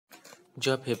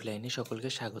Job হেল্পলাইনে সকলকে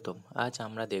স্বাগতম। আজ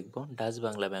আমরা দেখব ডাচ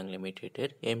বাংলা ব্যাংক লিমিটেডের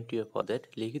MTO পদের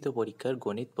লিখিত পরীক্ষার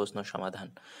গণিত প্রশ্ন সমাধান।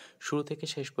 শুরু থেকে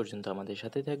শেষ পর্যন্ত আমাদের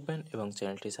সাথে থাকবেন এবং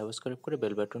চ্যানেলটি সাবস্ক্রাইব করে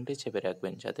বেল বাটনটি চেপে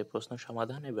রাখবেন, যাতে প্রশ্ন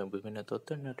সমাধান এবং বিভিন্ন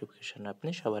তথ্যের নোটিফিকেশন আপনি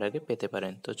সবার আগে পেতে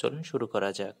পারেন। তো চলুন শুরু করা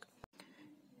যাক।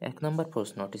 1 নম্বর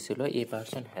প্রশ্নটি ছিল, a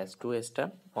person has 2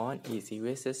 stamp, one is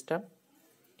US stamp,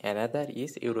 another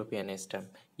is European stamp.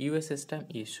 US stamp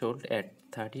is sold at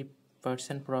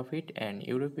 30% profit and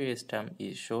European stamp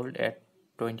is sold at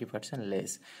 20%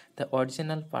 less. The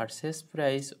original purchase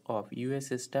price of US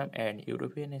stamp and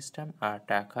European stamp are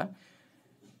টাকা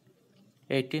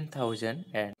 18,000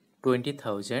 and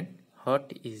 20,000. What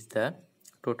is the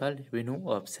total revenue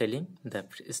of selling the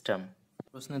stamp?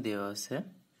 প্রশ্ন দেওয়া আছে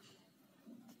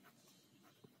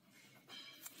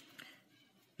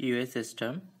US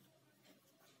stamp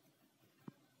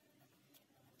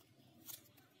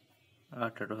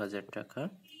 18,000 টাকা,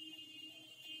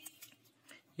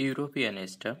 European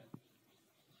stamp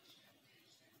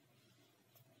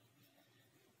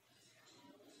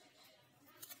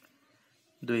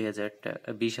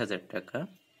 20,000 টাকা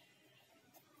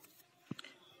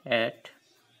at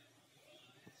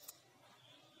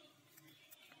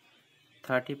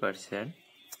 30%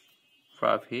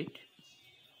 profit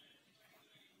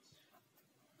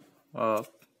of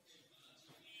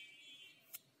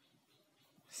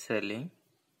selling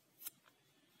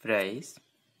price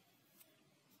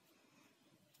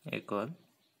equal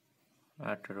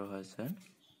 18,000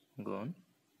 গুণ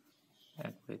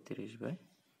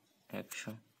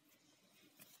 1/30/100।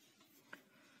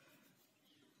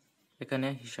 এখানে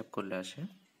হিসাব করলে আসে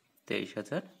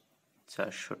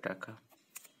 23,400 টাকা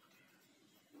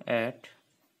at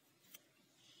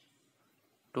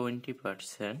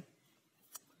 20%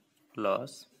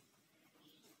 loss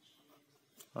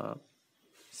of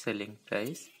selling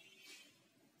price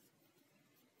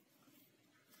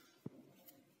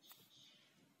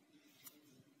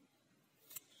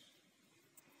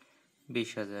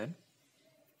 $20,000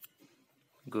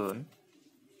 গুণ,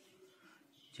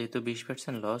 যেহেতু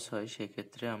 20% লস হয়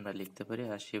সেক্ষেত্রে আমরা লিখতে পারি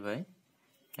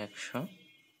 80/100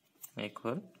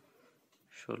 ইকুয়াল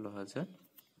 16,000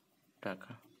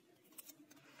 টাকা।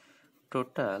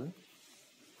 টোটাল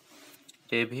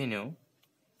রেভিনিউ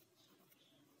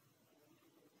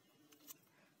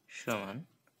সমান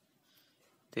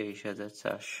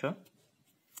 23,400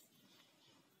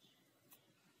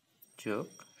 যোগ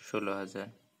 16,000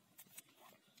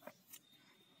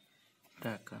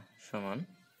 টাকা সমান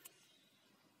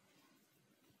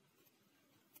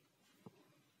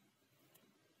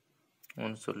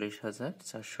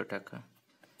 39,400 টাকা।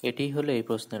 এটি হলো এই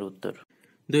প্রশ্নের উত্তর।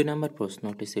 2 নম্বর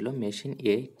প্রশ্নটি ছিল, machine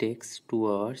A takes 2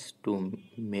 hours to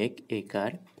make a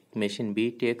car, machine B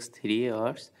takes 3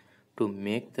 hours to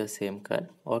make the same car,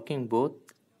 working both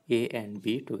A and B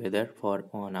together for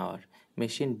 1 hour.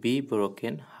 Machine B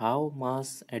broken, how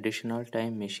much additional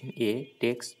time machine A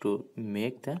takes to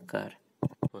make the car?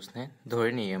 প্রশ্নে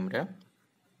ধরে নিই আমরা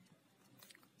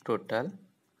total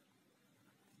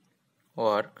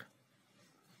work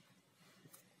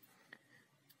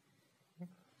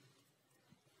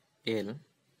এল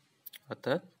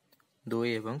অর্থাৎ 2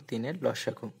 এবং 3 এর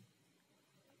লসাগু।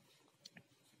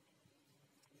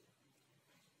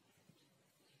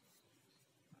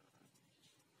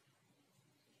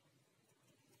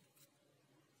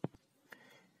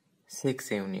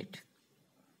 Unit.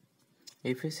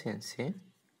 Efficiency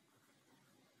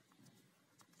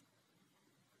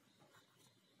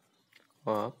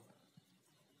of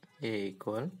A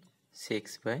equal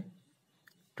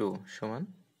 6/2 সমান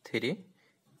 3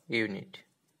 unit.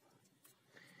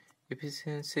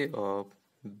 Efficiency of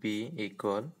B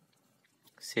equal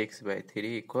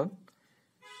 6/3 equal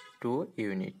 2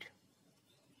 unit.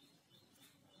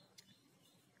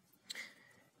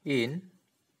 In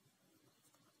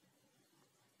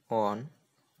 1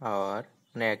 hour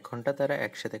মানে 1 ঘন্টা তারা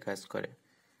একসাথে কাজ করে।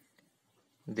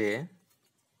 They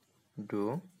do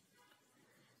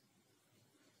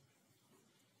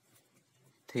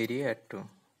 3 at 2,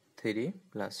 3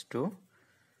 plus 2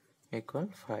 equal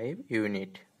 5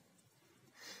 unit.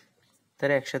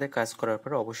 তারা একসাথে কাজ করার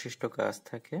পর অবশিষ্ট কাজ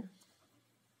থাকে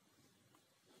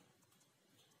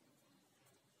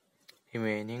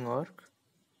remaining work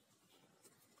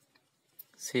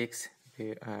 6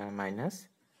 minus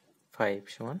 5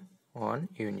 সমান 1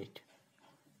 unit.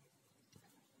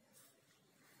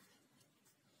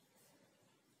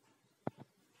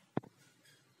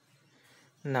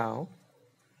 Now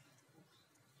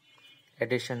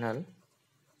additional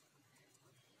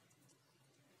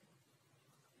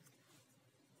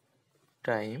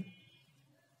time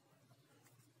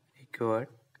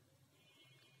required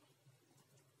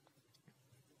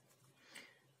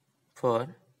for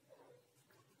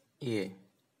a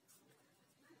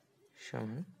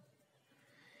সমান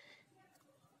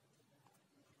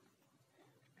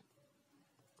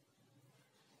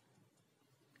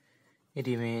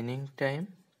remaining time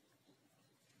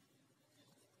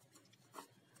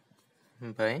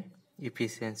by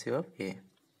efficiency of A.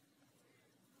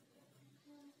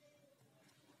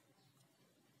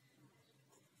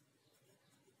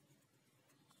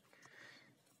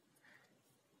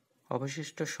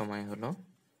 অবশিষ্ট সময় হলো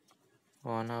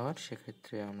 1 আওয়ার।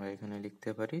 সেক্ষেত্রে আমরা এখানে লিখতে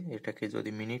পারি, এটাকে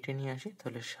যদি মিনিটে নিয়ে আসি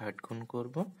তাহলে 60 গুণ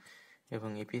করব, এবং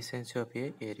এফিসিয়েন্সি অফ এ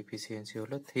এর এফিসিয়েন্সি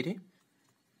হলো 3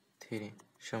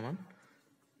 সমান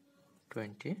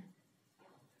 20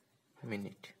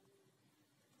 মিনিট।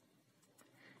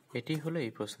 এটি হলো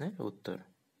এই প্রশ্নের উত্তর।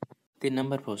 3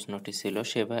 নম্বর প্রশ্নটি ছিল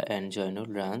সেবা and Zainul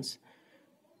runs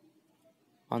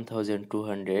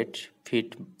 1200 feet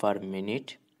per minute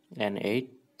and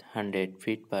 800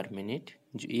 feet per minute.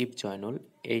 If Joynul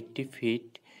 80 feet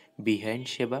behind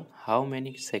Sheba, how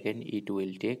many seconds it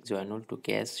will take Joynul to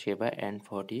catch Sheba and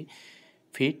 40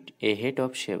 feet ahead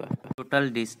of Sheba? Total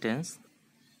distance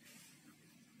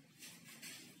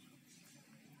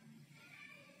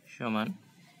সমান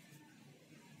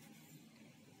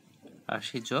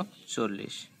 80 যোগ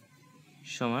 40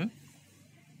 সমান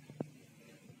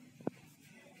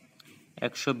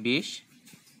 120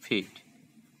 fit.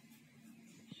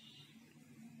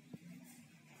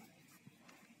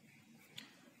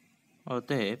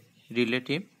 অতএব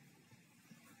relative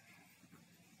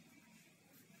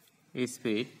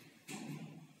speed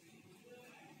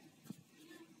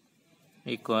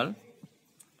equal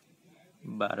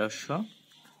 1200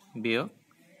 বিয়োগ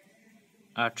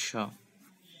 800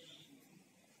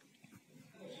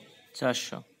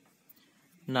 400।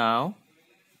 Now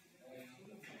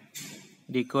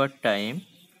required time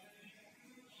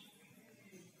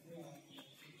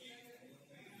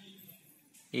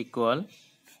equal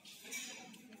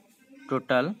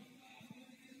total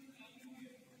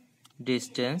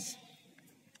distance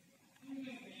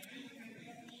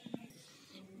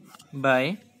by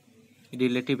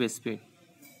relative speed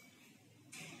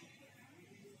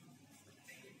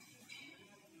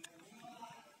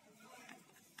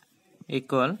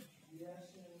equal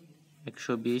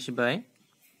 120 by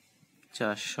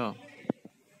 400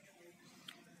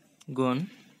 গুণ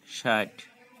 60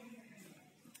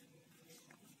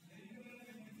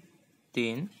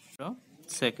 3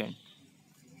 second.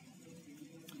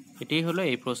 এটি হলো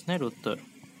এই প্রশ্নের উত্তর।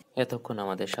 এতক্ষণ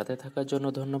আমাদের সাথে থাকার জন্য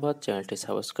ধন্যবাদ। চ্যানেলটি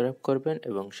সাবস্ক্রাইব করবেন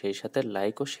এবং সেই সাথে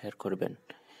লাইক ও শেয়ার করবেন।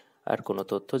 আর কোনো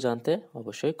তথ্য জানতে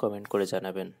অবশ্যই কমেন্ট করে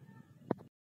জানাবেন।